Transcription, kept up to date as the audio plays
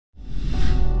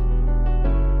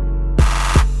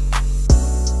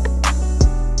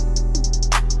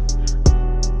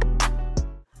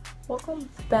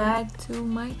back to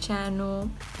my channel.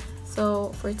 So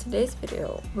for today's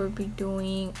video, we'll be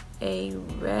doing a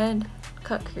red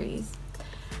cut crease.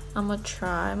 I'm gonna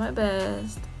try my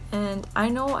best, and I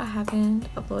know I haven't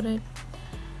uploaded,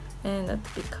 and that's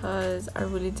because I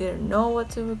really didn't know what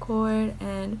to record.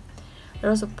 And there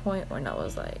was a point when I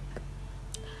was like,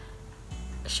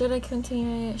 should I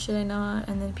continue it, should I not?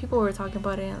 And then people were talking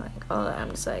about it and like all that. I'm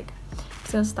just like,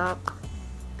 it's gonna stop.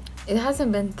 It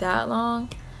hasn't been that long,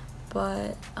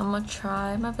 but I'm gonna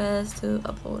try my best to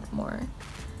upload more.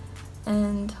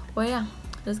 And well, yeah,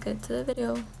 let's get to the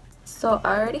video. So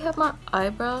I already have my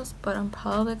eyebrows, but I'm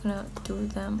probably gonna do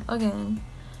them again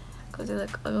because they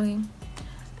look ugly.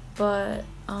 But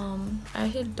I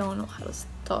actually don't know how to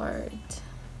start.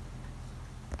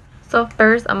 So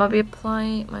first, I'm gonna be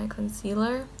applying my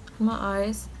concealer on my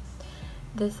eyes.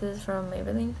 This is from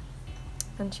Maybelline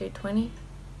in shade 20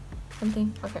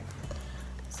 something. Okay,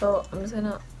 so I'm just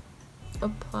gonna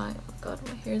apply. Oh my god,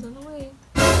 my hair's in the way.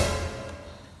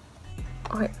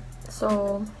 Okay,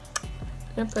 so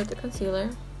I'm gonna put the concealer.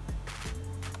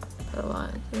 Put a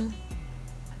lot into it.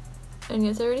 And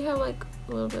yes, I already have like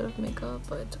a little bit of makeup,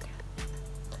 but it's okay.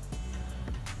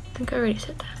 I think I already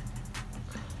said that.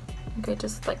 Okay,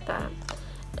 just like that.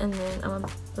 And then I'm gonna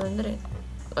blend it in.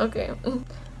 Okay,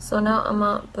 so now I'm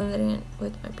gonna blend it in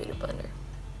with my beauty blender.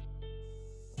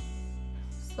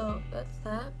 So that's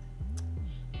that.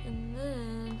 And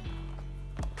then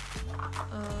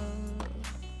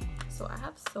so I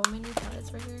have so many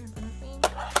palettes right here in front of me.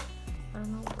 I don't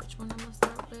know which one I'm gonna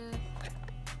start with.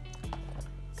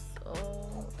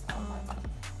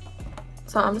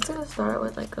 So I'm just gonna start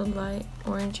with like a light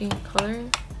orangey color.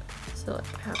 So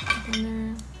like half the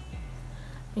blender.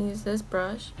 I use this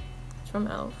brush. It's from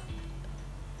e.l.f.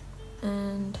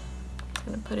 And I'm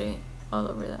gonna put it all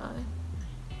over the eye.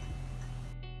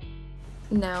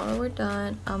 Now that we're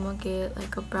done, I'm gonna get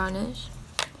like a brownish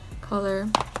color.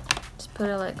 Just put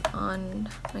it like on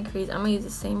my crease. I'm gonna use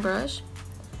the same brush,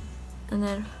 and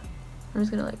then I'm just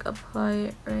gonna like apply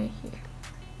it right here.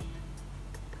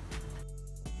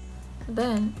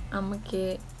 Then I'm gonna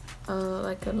get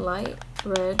like a light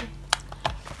red,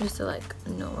 just to like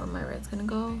know where my red's gonna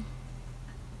go,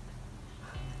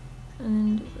 and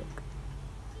then just like,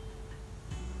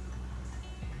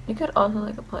 you could also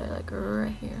like apply it like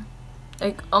right here,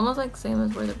 like almost like same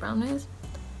as where the brown is,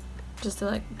 just to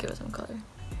like give it some color.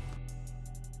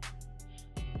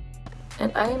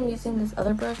 And I am using this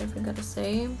other brush, I forgot to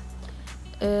say,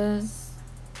 is,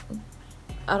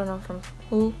 I don't know from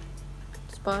who,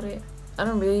 Spot It. I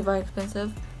don't really buy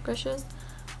expensive brushes,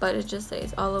 but it just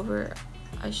says all over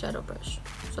eyeshadow brush,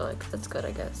 so like that's good,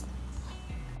 I guess.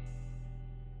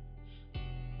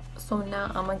 So now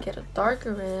I'm gonna get a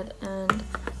darker red, and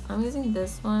I'm using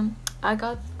this one. I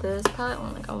got this palette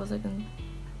when like I was like in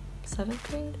 7th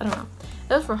grade, I don't know.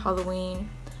 It was for Halloween,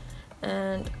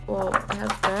 and well, I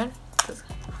have red, this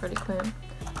Harley Quinn,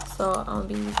 so I'll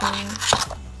be using,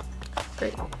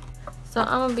 great. So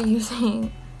I'm gonna be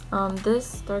using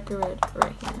this darker red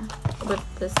right here with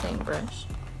the same brush.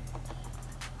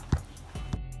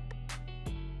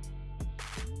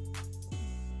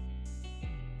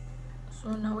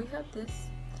 So now we have this.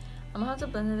 I'm gonna have to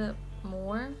blend it up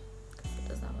more because it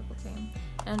does not look okay.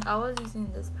 And I was using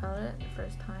this palette the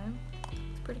first time.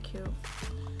 It's pretty cute.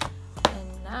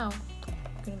 And now I'm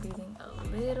gonna be using a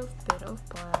little bit of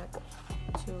black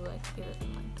to like give it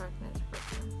some like darkness.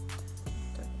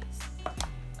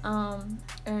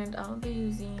 And I'll be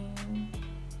using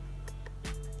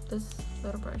this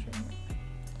little brush right here.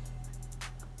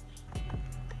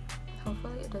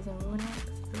 Hopefully it doesn't ruin it,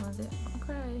 because if it ruins it, I'll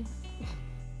cry.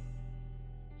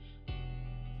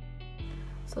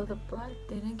 So the black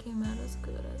didn't come out as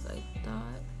good as I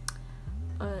thought,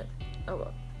 but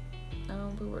oh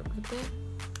well, we work with it.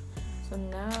 So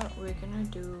now we're gonna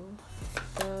do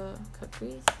the cut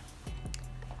crease,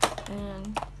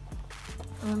 and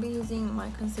I'm gonna be using my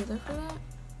concealer for that,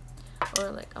 or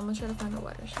like I'm gonna try to find a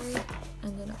whiter shade,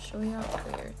 and then I'll show you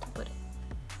where to put it.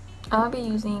 I'll be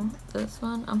using this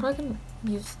one. I'm probably gonna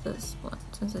use this one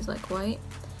since it's like white.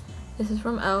 This is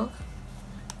from e.l.f.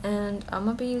 and I'm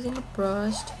gonna be using a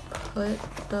brush to put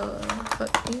the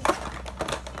cut crease.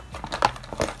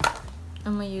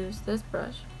 I'm gonna use this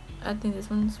brush. I think this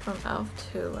one's from e.l.f.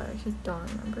 too. I actually don't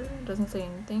remember. It doesn't say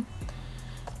anything.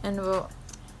 And well,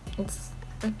 it's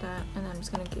like that, and I'm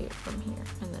just gonna get it from here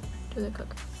and then do the cut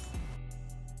crease.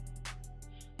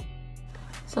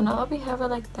 So now that we have it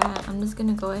like that, I'm just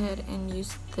gonna go ahead and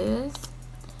use this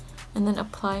and then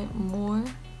apply more,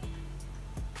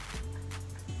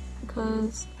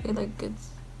 because it like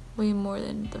gets way more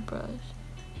than the brush.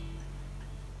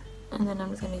 And then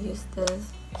I'm just gonna use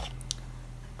this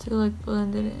to like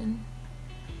blend it in.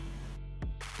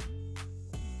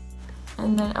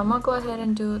 And then I'm gonna go ahead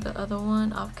and do the other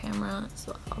one off camera,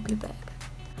 so I'll be back.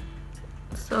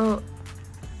 So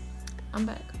I'm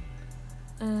back,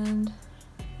 and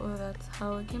well, that's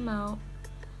how it came out.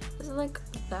 It isn't like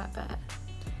that bad,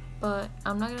 but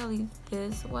I'm not gonna leave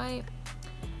this white.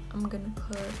 I'm gonna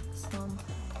put some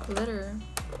glitter,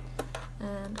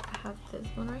 and I have this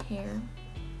one right here.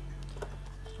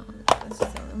 This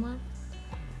is the other one,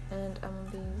 and I'm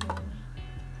gonna be using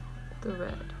the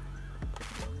red.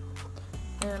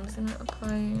 And I'm just gonna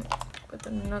apply it with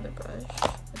another brush,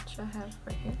 which I have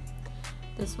right here.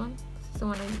 This one. This is the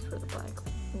one I use for the black.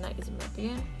 I'm not using black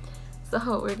again.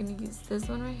 So we're gonna use this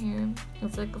one right here.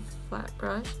 It's like a flat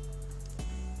brush.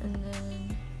 And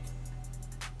then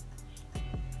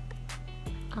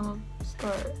I'm gonna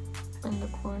start in the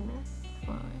corner of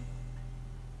my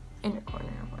inner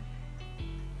corner of my.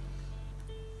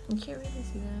 You can't really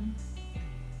see them.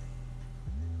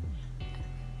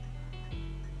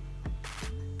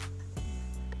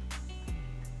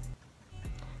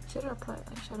 Should I apply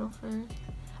eyeshadow first?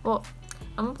 Well,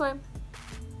 I'm gonna apply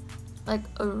like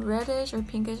a reddish or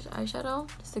pinkish eyeshadow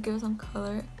just to give it some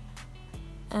color.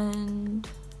 And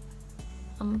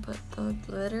I'm gonna put the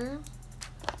glitter.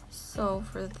 So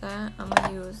for that, I'm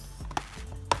gonna use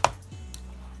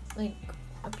like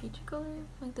a peachy color,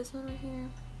 like this one right here.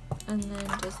 And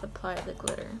then just apply the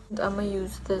glitter. And I'm gonna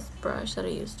use this brush that I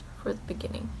used for the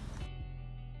beginning.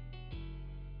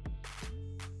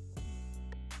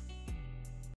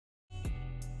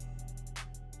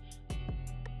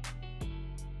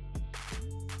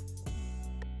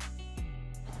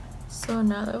 So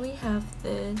now that we have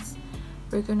this,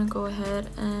 we're gonna go ahead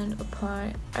and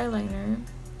apply eyeliner.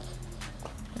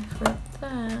 And for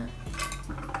that,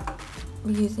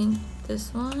 we're using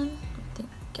this one, I think,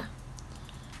 yeah.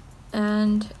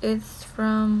 And it's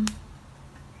from,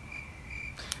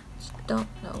 don't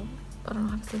know, I don't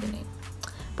know how to say the name.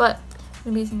 But I'm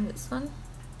gonna be using this one.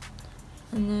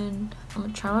 And then I'm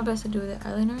gonna try my best to do the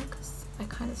eyeliner because I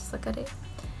kind of suck at it.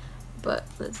 But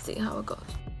let's see how it goes.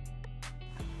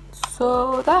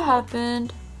 So that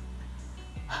happened.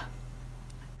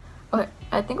 Okay,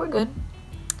 I think we're good.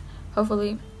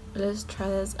 Hopefully, let's try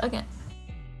this again.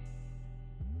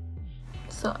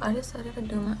 So I decided to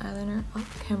do my eyeliner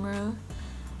off camera,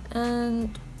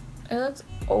 and it looks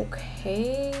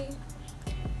okay,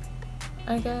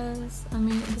 I guess. I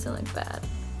mean, it doesn't look bad,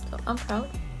 so I'm proud.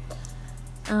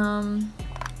 I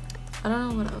don't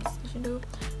know what else I should do.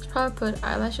 Should probably put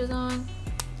eyelashes on.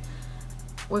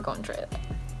 We're gonna try it.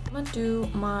 I'm gonna do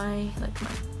my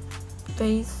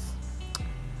face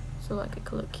so like it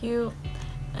could look cute,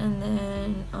 and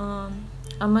then I'm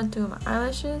gonna do my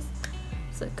eyelashes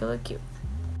so it could look cute.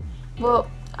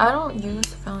 Well, I don't use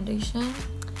foundation.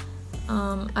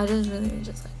 I just really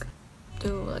just like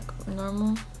do like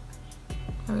normal.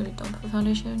 I really don't put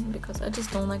foundation because I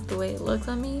just don't like the way it looks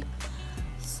on me.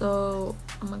 So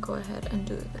I'm gonna go ahead and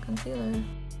do the concealer.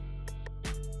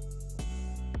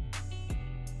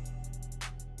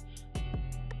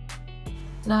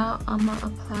 Now I'm gonna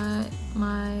apply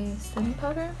my setting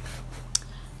powder.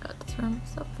 Got this from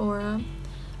Sephora,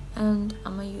 and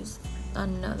I'm gonna use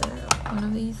another one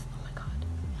of these. Oh my god!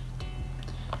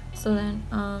 So then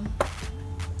I'm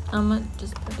gonna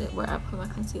just put it where I put my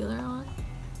concealer on,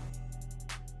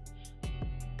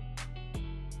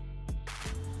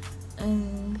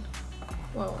 and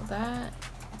while that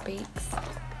bakes,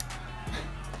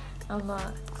 I'm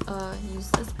gonna use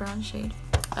this brown shade.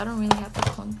 I don't really have a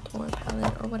contour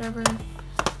palette or whatever,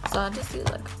 so I just use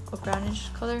like a brownish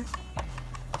color.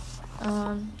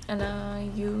 And I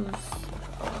use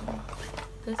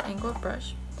this angled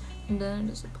brush, and then I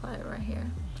just apply it right here.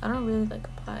 I don't really like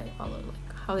apply all of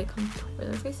like how they contour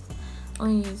their faces. I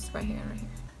only use right here and right here.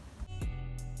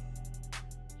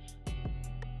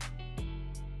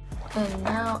 And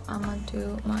now I'm gonna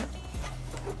do my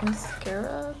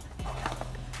mascara.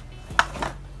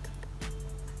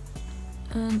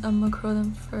 And I'm gonna curl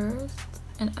them first,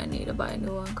 and I need to buy a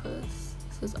new one because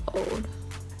this is old.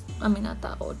 I mean, not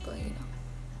that old, but you know.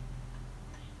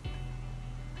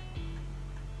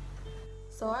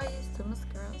 So I used two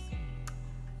mascaras.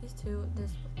 These two,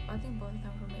 I think both of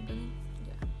them from Maybelline.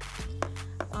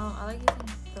 Yeah. I like using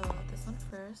this one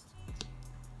first.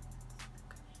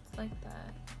 It's like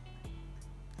that.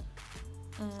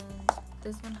 And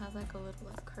this one has like a little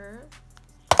like curve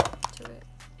to it.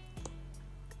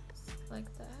 Like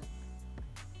that.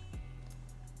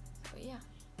 So yeah,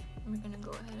 we're gonna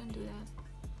go ahead and do that.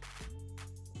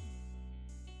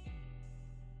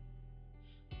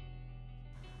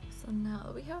 So now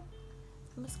that we have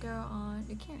the mascara on,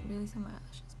 you can't really see my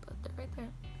eyelashes, but they're right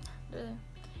there. there.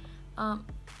 I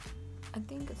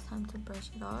think it's time to brush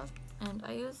it off, and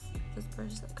I use this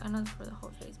brush, like I know it's for the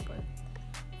whole face, but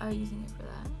I'm using it for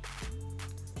that.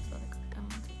 So like I'm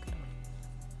gonna take it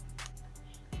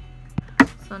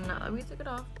off. So now that we took it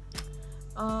off,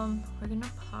 we're gonna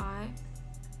apply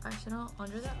eyeshadow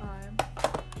under the eye.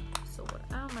 So what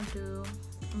I'm gonna do,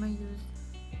 I'm gonna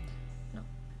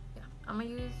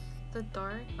use the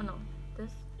dark,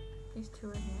 these two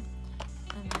right here,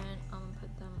 and then I'm gonna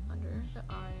put them under the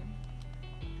eye.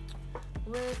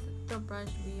 With the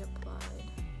brush we applied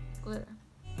glitter,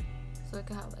 so it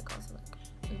could have like also like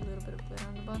a little bit of glitter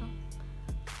on the bottom.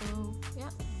 So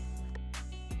yeah.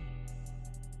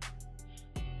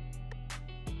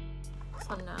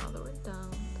 So now that we're done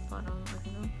with the bottom, we're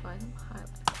gonna apply some highlight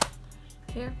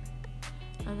here,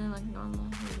 and then like normal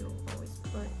you always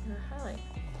put your highlight.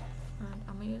 And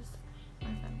I'm gonna use my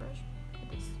fan brush, put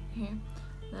this here, and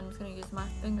then I'm just gonna use my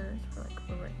fingers for like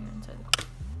right here inside the corner.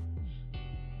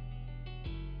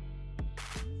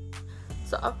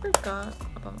 So I forgot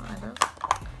about my eyebrows,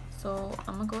 so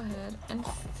I'm gonna go ahead and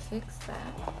fix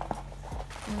that.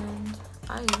 And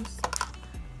I use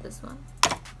this one.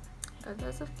 Got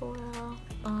that Sephora,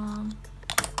 and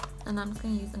I'm just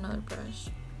gonna use another brush.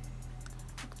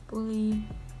 It's Bully.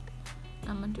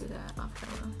 I'm gonna do that off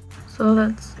camera. So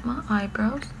that's my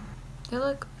eyebrows. They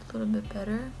look a little bit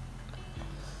better.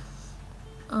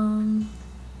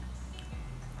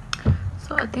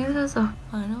 So I think this is a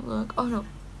final look. Oh no,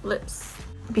 lips.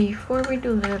 Before we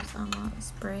do lips, I'm gonna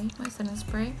spray my setting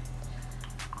spray.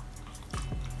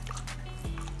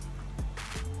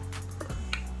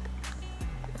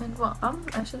 And well, I'm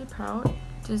actually proud. It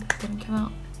just didn't come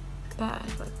out bad,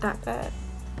 like that bad.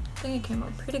 I think it came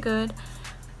out pretty good.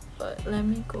 But let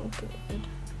me go get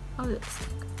a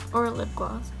lipstick or a lip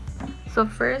gloss. So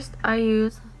first I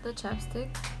use the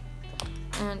chapstick,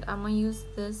 and I'm gonna use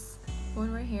this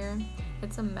one right here.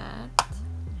 It's a matte,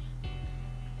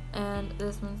 and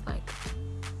this one's like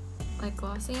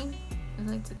glossy. I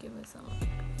like to give it some,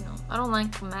 I don't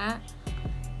like matte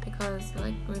because it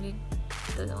like really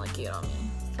doesn't look cute on me.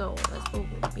 So that's what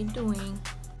we'll be doing.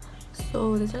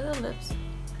 So these are the lips.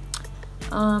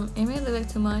 It may look like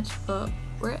too much, but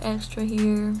we're extra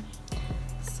here.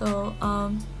 So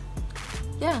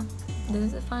yeah, this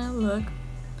is the final look.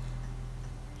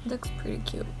 It looks pretty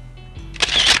cute.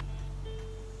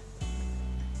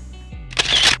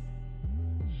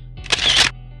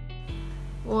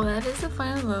 Well, that is the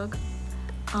final look.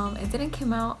 It didn't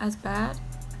come out as bad.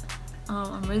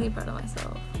 I'm really proud of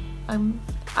myself.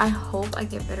 I hope I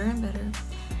get better and better.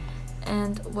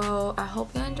 And well, I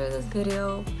hope you enjoyed this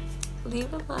video.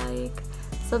 Leave a like,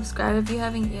 subscribe if you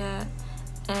haven't yet,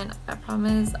 and I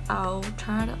promise I'll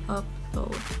try to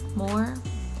upload more.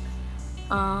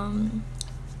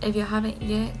 If you haven't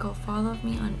yet, go follow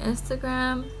me on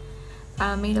Instagram.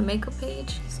 I made a makeup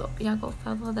page, so yeah, go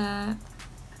follow that.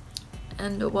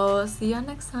 And we'll see you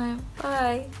next time.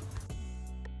 Bye.